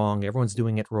have it wrong, everyone's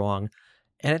doing it wrong.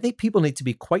 And I think people need to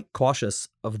be quite cautious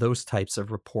of those types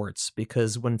of reports,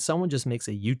 because when someone just makes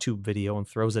a YouTube video and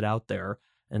throws it out there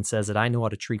and says that I know how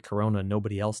to treat corona and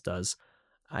nobody else does,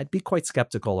 I'd be quite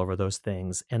skeptical over those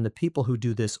things. And the people who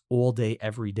do this all day,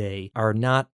 every day are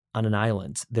not on an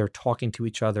island. They're talking to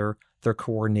each other. They're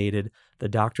coordinated. The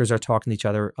doctors are talking to each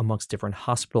other amongst different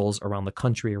hospitals around the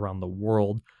country, around the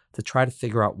world, to try to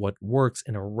figure out what works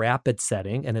in a rapid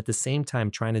setting, and at the same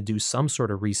time trying to do some sort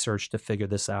of research to figure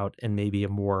this out in maybe a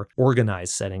more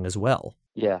organized setting as well.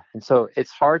 Yeah. And so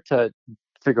it's hard to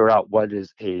figure out what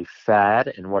is a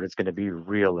fad and what is going to be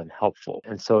real and helpful.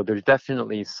 And so there's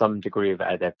definitely some degree of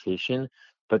adaptation.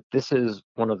 But this is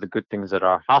one of the good things at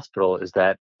our hospital, is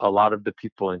that a lot of the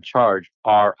people in charge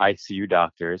are ICU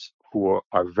doctors who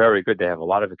are very good. They have a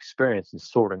lot of experience in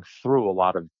sorting through a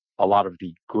lot of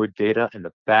the good data and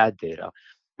the bad data,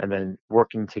 and then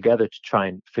working together to try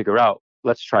and figure out,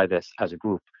 let's try this as a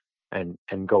group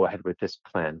and go ahead with this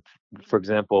plan. For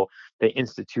example, they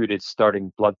instituted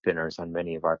starting blood thinners on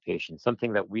many of our patients,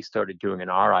 something that we started doing in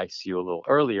our ICU a little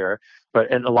earlier,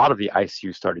 and a lot of the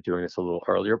ICU started doing this a little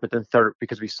earlier, but then started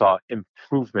because we saw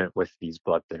improvement with these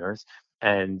blood thinners.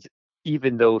 And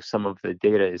even though some of the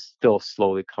data is still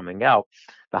slowly coming out,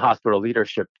 the hospital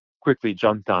leadership quickly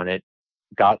jumped on it,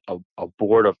 got a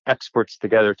board of experts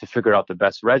together to figure out the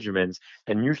best regimens.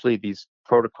 And usually these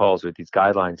protocols or these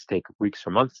guidelines take weeks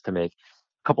or months to make.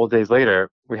 A couple of days later,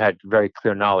 we had very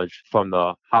clear knowledge from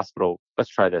the hospital let's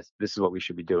try this. This is what we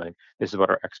should be doing. This is what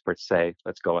our experts say.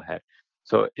 Let's go ahead.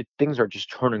 So things are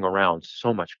just turning around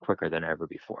so much quicker than ever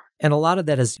before. And a lot of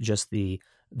that is just the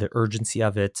urgency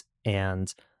of it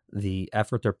and the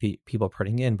effort that people are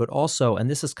putting in, but also, and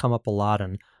this has come up a lot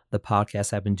on the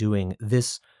podcast I've been doing,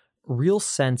 this real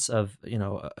sense of,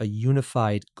 a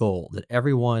unified goal, that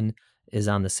everyone is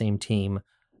on the same team,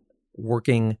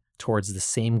 working towards the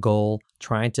same goal,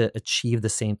 trying to achieve the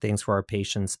same things for our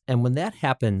patients. And when that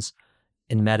happens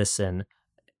in medicine,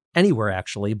 anywhere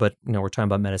actually, but we're talking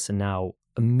about medicine now,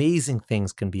 amazing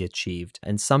things can be achieved.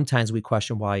 And sometimes we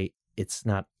question why it's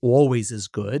not always as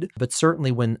good, but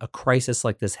certainly when a crisis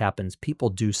like this happens, people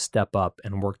do step up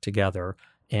and work together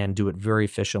and do it very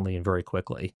efficiently and very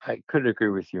quickly. I couldn't agree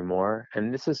with you more.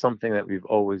 And this is something that we've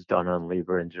always done on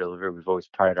labor and delivery. We've always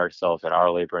prided ourselves at our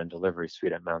labor and delivery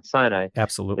suite at Mount Sinai, is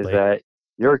Absolutely. that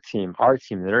your team, our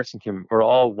team, the nursing team, we're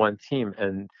all one team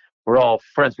and we're all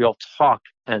friends. We all talk.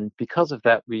 And because of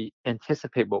that, we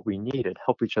anticipate what we need and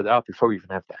help each other out before we even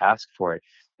have to ask for it.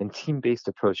 And team-based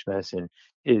approach medicine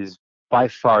is by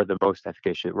far the most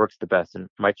efficacious. It works the best. And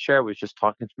my chair was just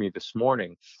talking to me this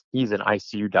morning. He's an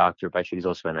ICU doctor, but he's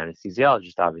also an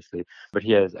anesthesiologist, obviously, but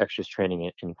he has extra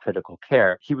training in critical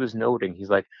care. He was noting, he's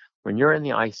like, when you're in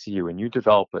the ICU and you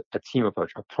develop a team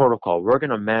approach, a protocol, we're going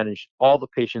to manage all the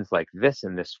patients like this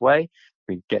in this way.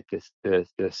 We get the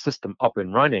system up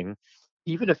and running.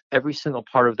 Even if every single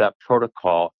part of that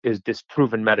protocol is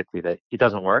disproven medically that it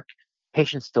doesn't work,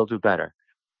 patients still do better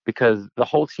because the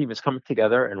whole team is coming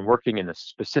together and working in a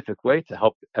specific way to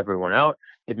help everyone out.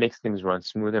 It makes things run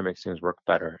smoother, makes things work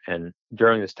better. And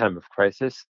during this time of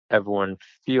crisis, everyone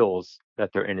feels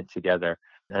that they're in it together.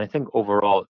 And I think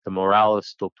overall, the morale is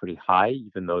still pretty high,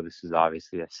 even though this is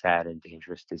obviously a sad and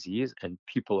dangerous disease, and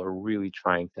people are really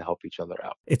trying to help each other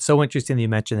out. It's so interesting that you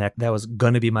mentioned that. That was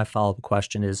going to be my follow-up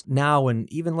question is now,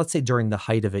 and even let's say during the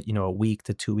height of it, a week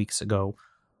to 2 weeks ago,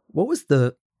 what was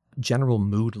the general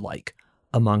mood like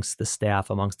amongst the staff,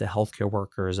 amongst the healthcare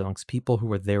workers, amongst people who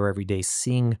were there every day,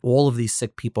 seeing all of these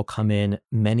sick people come in,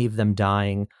 many of them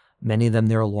dying, many of them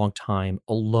there a long time,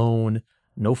 alone,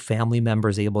 no family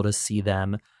members able to see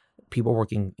them, people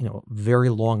working, very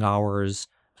long hours,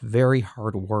 very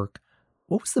hard work.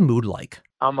 What was the mood like?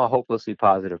 I'm a hopelessly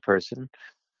positive person,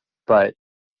 but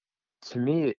to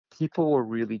me, people were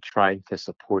really trying to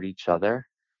support each other.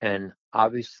 And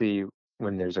obviously,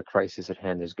 when there's a crisis at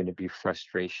hand, there's going to be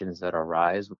frustrations that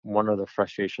arise. One of the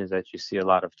frustrations that you see a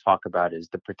lot of talk about is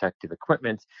the protective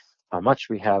equipment, how much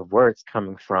we have, where it's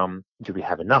coming from, do we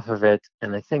have enough of it?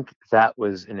 And I think that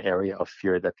was an area of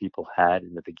fear that people had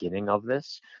in the beginning of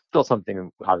this. Still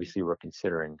something obviously we're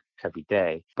considering every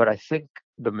day. But I think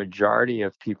the majority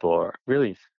of people, or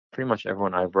really pretty much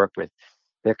everyone I've worked with,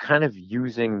 they're kind of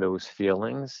using those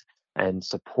feelings and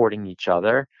supporting each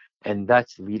other. And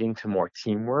that's leading to more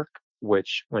teamwork,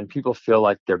 which when people feel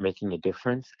like they're making a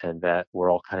difference and that we're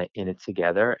all kind of in it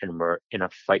together and we're in a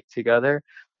fight together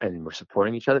and we're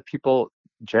supporting each other, people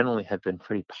generally have been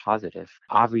pretty positive.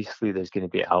 Obviously, there's going to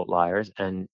be outliers,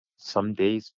 and some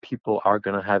days people are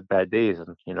going to have bad days.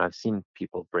 And, I've seen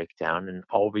people break down, and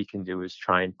all we can do is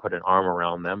try and put an arm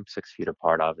around them, 6 feet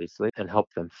apart, obviously, and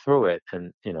help them through it.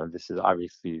 And, this is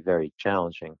obviously very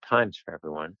challenging times for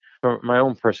everyone. For my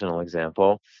own personal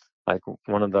example, like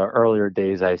one of the earlier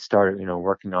days I started,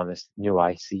 working on this new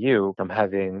ICU, I'm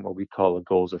having what we call a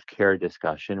goals of care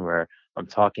discussion where I'm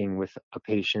talking with a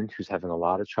patient who's having a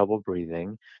lot of trouble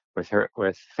breathing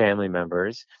with family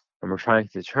members, and we're trying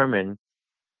to determine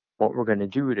what we're going to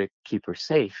do to keep her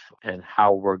safe and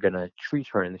how we're going to treat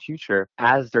her in the future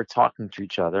as they're talking to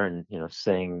each other and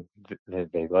saying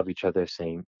that they love each other,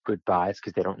 saying goodbyes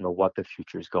because they don't know what the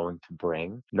future is going to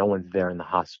bring. No one's there in the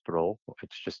hospital.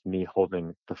 It's just me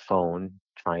holding the phone,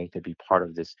 trying to be part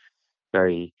of this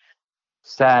very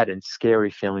sad and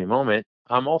scary family moment.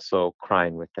 I'm also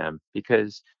crying with them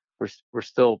because we're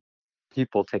still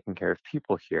people taking care of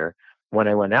people here. When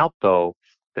I went out, though,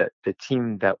 the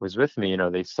team that was with me,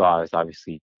 they saw I was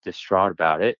obviously distraught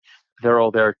about it. They're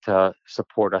all there to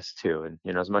support us too.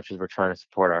 And as much as we're trying to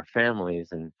support our families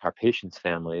and our patients'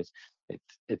 families,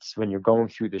 it's when you're going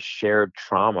through this shared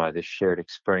trauma, this shared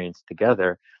experience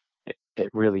together, it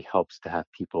really helps to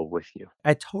have people with you.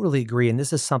 I totally agree. And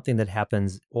this is something that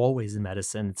happens always in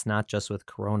medicine. It's not just with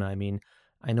corona. I mean,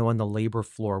 I know on the labor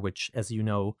floor, which, as you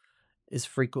know, is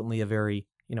frequently a very,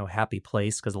 happy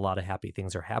place because a lot of happy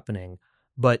things are happening.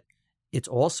 But it's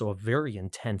also a very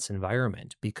intense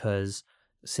environment because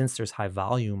since there's high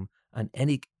volume on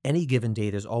any given day,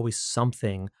 there's always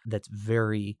something that's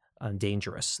very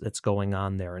dangerous that's going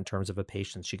on there in terms of a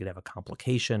patient. She could have a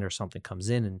complication or something comes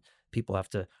in and people have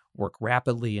to work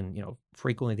rapidly, and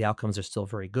frequently the outcomes are still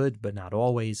very good, but not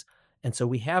always. And so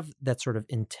we have that sort of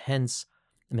intense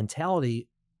mentality,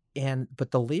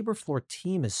 but the labor floor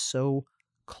team is so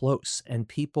close, and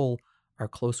people are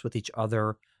close with each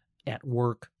other at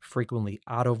work, frequently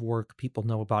out of work. People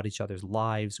know about each other's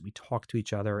lives. We talk to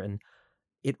each other, and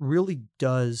it really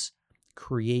does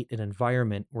create an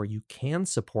environment where you can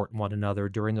support one another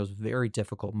during those very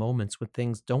difficult moments when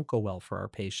things don't go well for our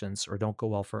patients or don't go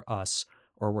well for us,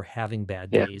 or we're having bad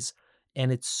Yeah, days.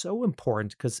 And it's so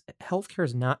important because healthcare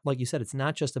is not, like you said, it's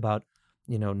not just about,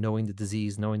 knowing the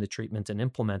disease, knowing the treatment and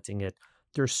implementing it.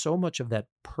 There's so much of that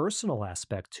personal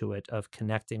aspect to it, of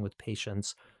connecting with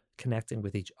patients, connecting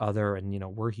with each other. And,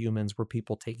 we're humans, we're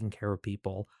people taking care of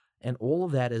people. And all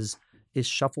of that is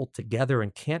shuffled together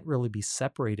and can't really be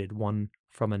separated one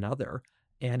from another.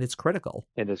 And it's critical.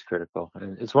 it is critical.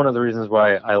 And it's one of the reasons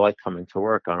why I like coming to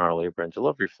work on our labor and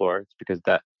delivery floor. It's because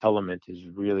that element is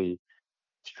really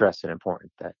stressed and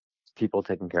important, that people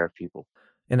taking care of people.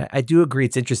 And I do agree.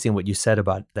 It's interesting what you said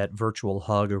about that virtual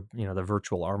hug, or, the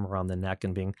virtual arm around the neck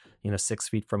and being, 6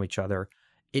 feet from each other.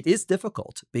 It is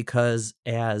difficult because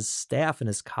as staff and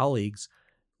as colleagues,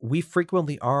 we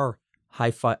frequently are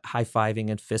high-fiving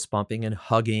and fist bumping and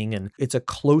hugging, and it's a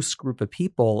close group of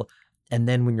people. And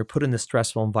then when you're put in this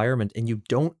stressful environment and you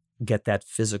don't get that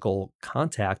physical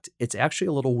contact, it's actually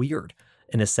a little weird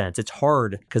in a sense. It's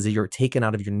hard because you're taken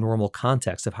out of your normal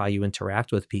context of how you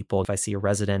interact with people. If I see a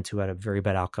resident who had a very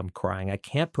bad outcome crying, I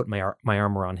can't put my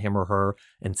arm around him or her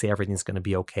and say everything's going to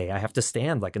be okay. I have to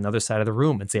stand like another side of the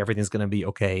room and say everything's going to be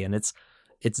okay. And it's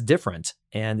different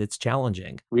and it's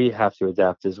challenging. We have to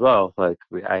adapt as well. Like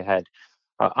I had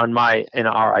in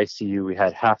our ICU, we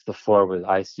had half the floor was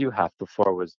ICU, half the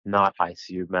floor was not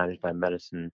ICU, managed by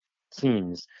medicine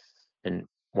teams. And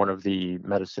one of the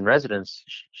medicine residents,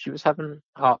 she was having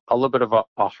a little bit of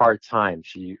a hard time.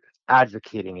 She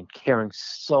advocating and caring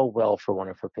so well for one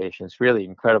of her patients. Really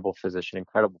incredible physician,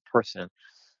 incredible person.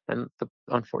 And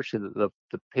unfortunately,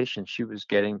 the patient, she was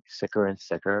getting sicker and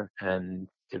sicker, and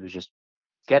it was just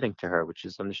getting to her, which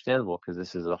is understandable because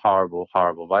this is a horrible,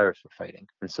 horrible virus we're fighting.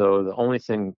 And so the only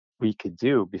thing we could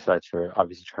do, besides for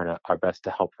obviously trying our best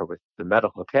to help her with the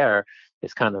medical care,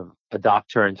 is kind of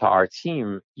adopt her into our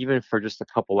team, even for just a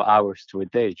couple of hours to a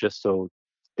day, just so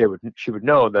she would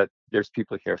know that there's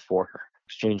people here for her.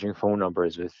 Exchanging phone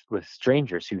numbers with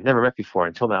strangers who you've never met before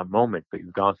until that moment, but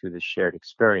you've gone through this shared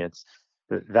experience.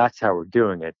 That's how we're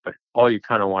doing it. But all you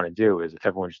kind of want to do is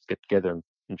everyone just get together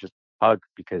and just hug,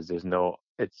 because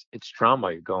it's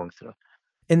trauma you're going through.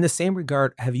 In the same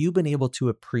regard, have you been able to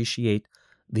appreciate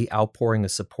the outpouring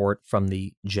of support from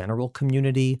the general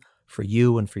community for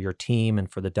you and for your team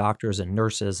and for the doctors and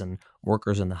nurses and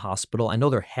workers in the hospital? I know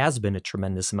there has been a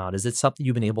tremendous amount. Is it something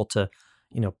you've been able to,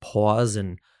 pause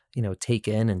and, take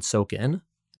in and soak in?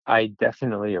 I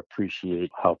definitely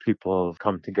appreciate how people have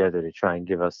come together to try and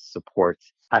give us support.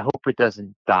 I hope it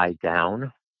doesn't die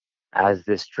down as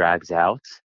this drags out,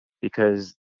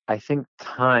 because I think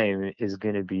time is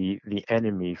going to be the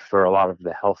enemy for a lot of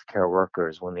the healthcare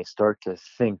workers when they start to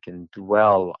think and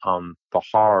dwell on the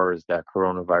horrors that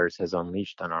coronavirus has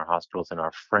unleashed on our hospitals and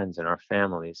our friends and our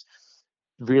families.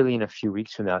 Really, in a few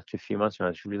weeks from now, to a few months from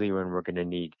now, it's really when we're going to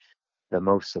need the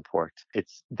most support.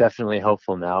 It's definitely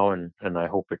helpful now, and I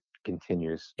hope it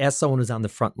continues. As someone who's on the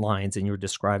front lines, and you were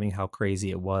describing how crazy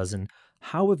it was, and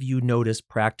how have you noticed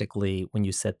practically when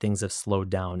you said things have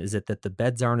slowed down? Is it that the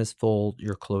beds aren't as full,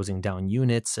 you're closing down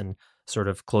units and sort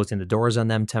of closing the doors on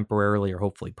them temporarily or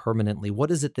hopefully permanently? What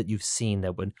is it that you've seen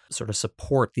that would sort of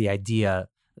support the idea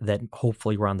that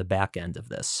hopefully we're on the back end of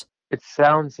this? It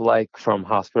sounds like from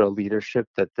hospital leadership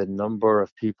that the number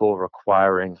of people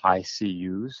requiring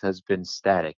ICUs has been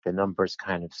static. The number's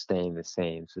kind of staying the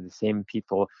same. So the same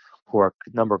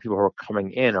number of people who are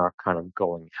coming in are kind of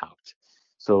going out.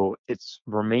 So it's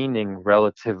remaining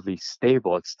relatively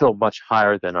stable. It's still much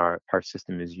higher than our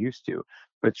system is used to,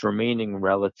 but it's remaining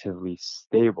relatively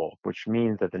stable, which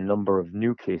means that the number of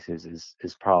new cases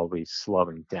is probably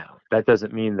slowing down. That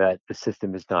doesn't mean that the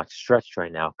system is not stretched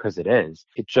right now, because it is.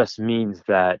 It just means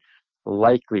that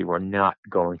likely we're not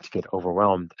going to get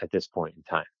overwhelmed at this point in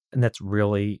time. And that's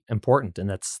really important, and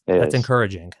that's It is.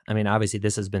 encouraging. I mean, obviously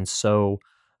this has been so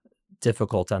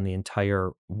difficult on the entire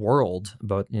world,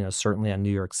 but certainly on New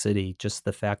York City. Just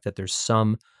the fact that there's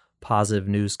some positive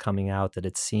news coming out that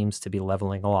it seems to be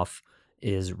leveling off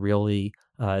is really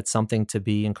it's something to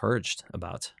be encouraged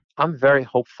about. I'm very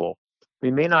hopeful.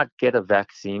 We may not get a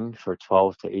vaccine for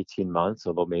 12 to 18 months,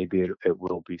 although maybe it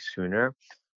will be sooner.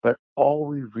 But all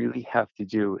we really have to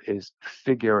do is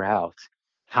figure out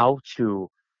how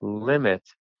to limit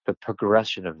the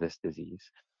progression of this disease.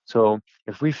 So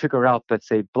if we figure out that,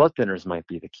 say, blood thinners might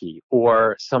be the key,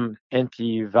 or some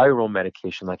antiviral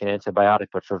medication like an antibiotic,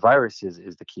 but for viruses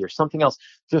is the key, or something else,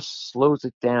 just slows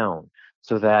it down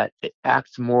so that it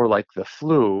acts more like the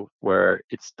flu, where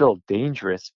it's still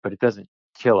dangerous, but it doesn't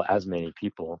kill as many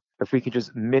people. If we could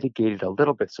just mitigate it a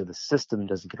little bit so the system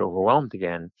doesn't get overwhelmed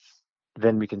again,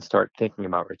 then we can start thinking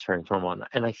about returning to normal.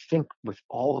 And I think with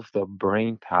all of the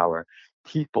brain power,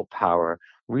 people power,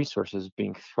 resources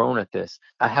being thrown at this,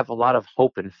 I have a lot of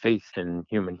hope and faith in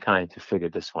humankind to figure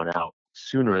this one out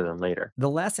sooner than later. The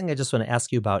last thing I just want to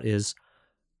ask you about is,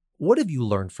 what have you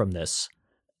learned from this?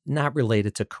 Not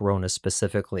related to Corona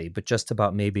specifically, but just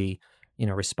about maybe,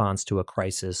 response to a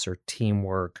crisis or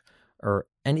teamwork or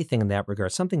anything in that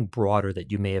regard, something broader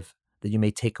that you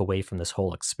may take away from this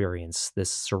whole experience,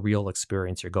 this surreal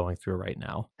experience you're going through right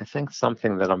now. I think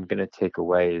something that I'm going to take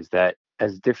away is that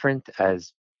as different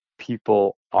as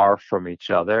people are from each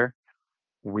other,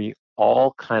 we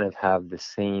all kind of have the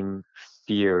same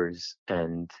fears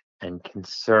and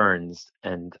concerns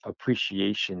and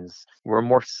appreciations. We're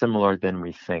more similar than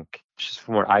we think. Just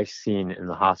from what I've seen in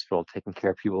the hospital, taking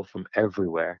care of people from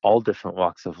everywhere, all different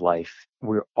walks of life.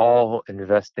 We're all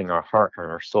investing our heart and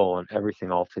our soul and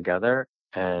everything all together.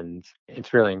 And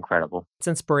it's really incredible. It's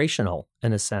inspirational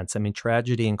in a sense. I mean,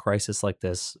 tragedy and crisis like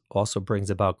this also brings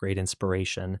about great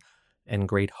inspiration and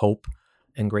great hope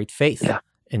and great faith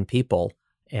in people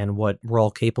and what we're all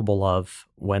capable of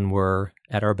when we're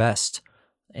at our best.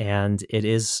 And it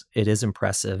is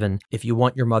impressive. And if you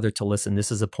want your mother to listen,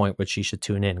 this is a point where she should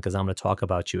tune in, because I'm going to talk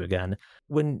about you again.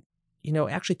 When,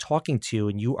 actually talking to you,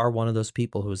 and you are one of those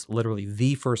people who's literally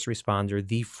the first responder,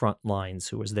 the front lines,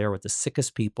 who was there with the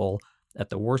sickest people at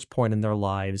the worst point in their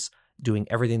lives, doing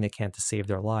everything they can to save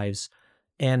their lives.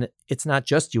 And it's not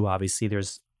just you, obviously.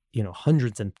 There's,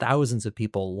 hundreds and thousands of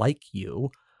people like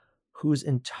you whose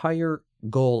entire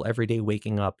goal every day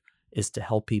waking up is to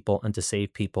help people and to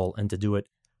save people and to do it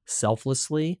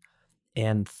selflessly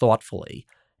and thoughtfully.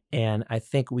 And I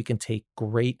think we can take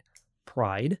great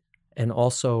pride, and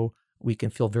also we can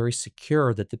feel very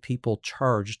secure that the people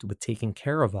charged with taking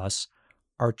care of us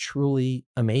are truly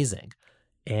amazing.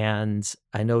 And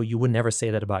I know you would never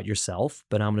say that about yourself,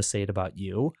 but I'm going to say it about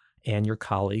you and your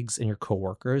colleagues and your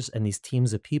coworkers. And these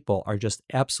teams of people are just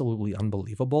absolutely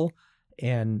unbelievable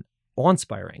and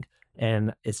awe-inspiring.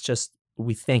 And it's just,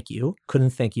 we thank you,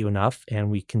 couldn't thank you enough. And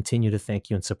we continue to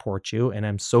thank you and support you. And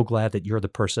I'm so glad that you're the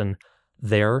person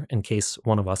there in case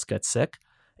one of us gets sick.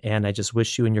 And I just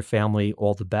wish you and your family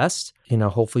all the best.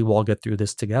 Hopefully we'll all get through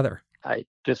this together. I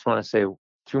just want to say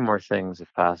two more things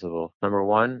if possible. Number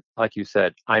one, like you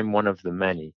said, I'm one of the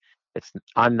many.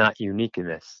 I'm not unique in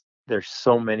this. There's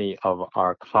so many of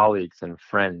our colleagues and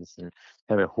friends and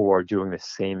who are doing the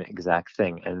same exact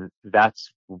thing. And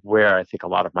that's where I think a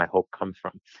lot of my hope comes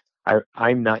from.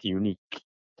 I'm not unique.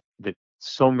 That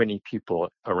so many people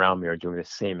around me are doing the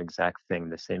same exact thing,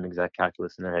 the same exact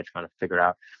calculus in their head, trying to figure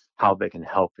out how they can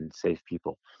help and save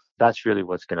people. That's really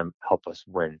what's going to help us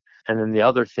win. And then the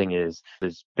other thing is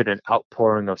there's been an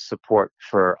outpouring of support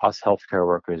for us healthcare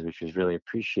workers, which is really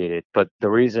appreciated. But the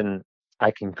reason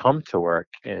I can come to work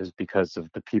is because of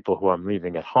the people who I'm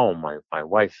leaving at home, my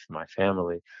wife, my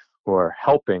family, who are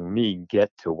helping me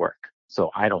get to work.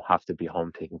 So I don't have to be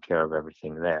home taking care of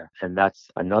everything there. And that's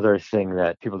another thing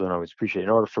that people don't always appreciate. In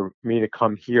order for me to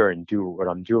come here and do what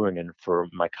I'm doing, and for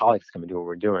my colleagues to come and do what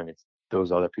we're doing, it's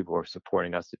those other people who are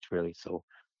supporting us. It's really so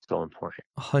important.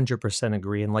 100%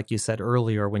 agree. And like you said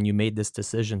earlier, when you made this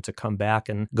decision to come back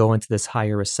and go into this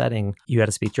higher setting, you had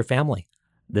to speak to your family.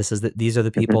 These are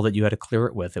the people that you had to clear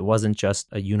it with. It wasn't just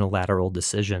a unilateral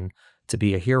decision to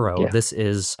be a hero. Yeah. This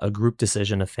is a group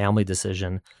decision, a family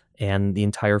decision, and the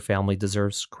entire family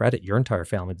deserves credit. Your entire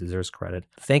family deserves credit.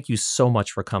 Thank you so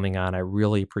much for coming on. I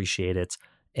really appreciate it.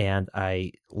 And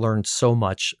I learned so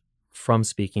much from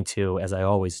speaking to, as I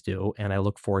always do, and I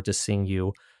look forward to seeing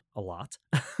you a lot.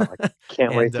 I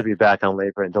can't wait to be back on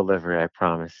Labor and Delivery, I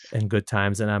promise. And good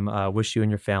times. And I wish you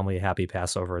and your family a happy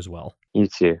Passover as well. You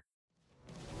too.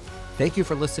 Thank you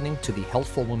for listening to the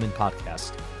Healthful Woman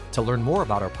Podcast. To learn more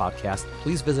about our podcast,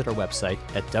 please visit our website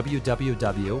at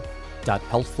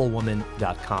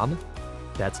www.healthfulwoman.com.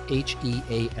 That's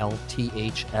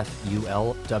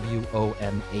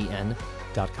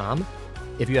HEALTHFULWOMAN.com.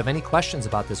 If you have any questions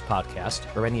about this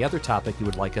podcast or any other topic you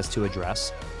would like us to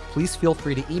address, please feel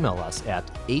free to email us at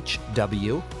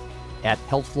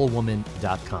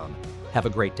hw@healthfulwoman.com. Have a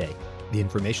great day. The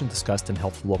information discussed in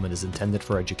Healthful Woman is intended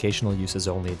for educational uses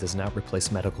only and does not replace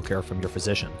medical care from your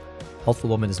physician. Healthful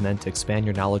Woman is meant to expand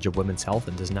your knowledge of women's health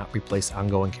and does not replace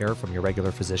ongoing care from your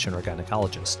regular physician or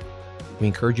gynecologist. We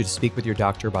encourage you to speak with your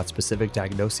doctor about specific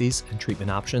diagnoses and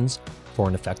treatment options for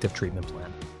an effective treatment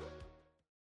plan.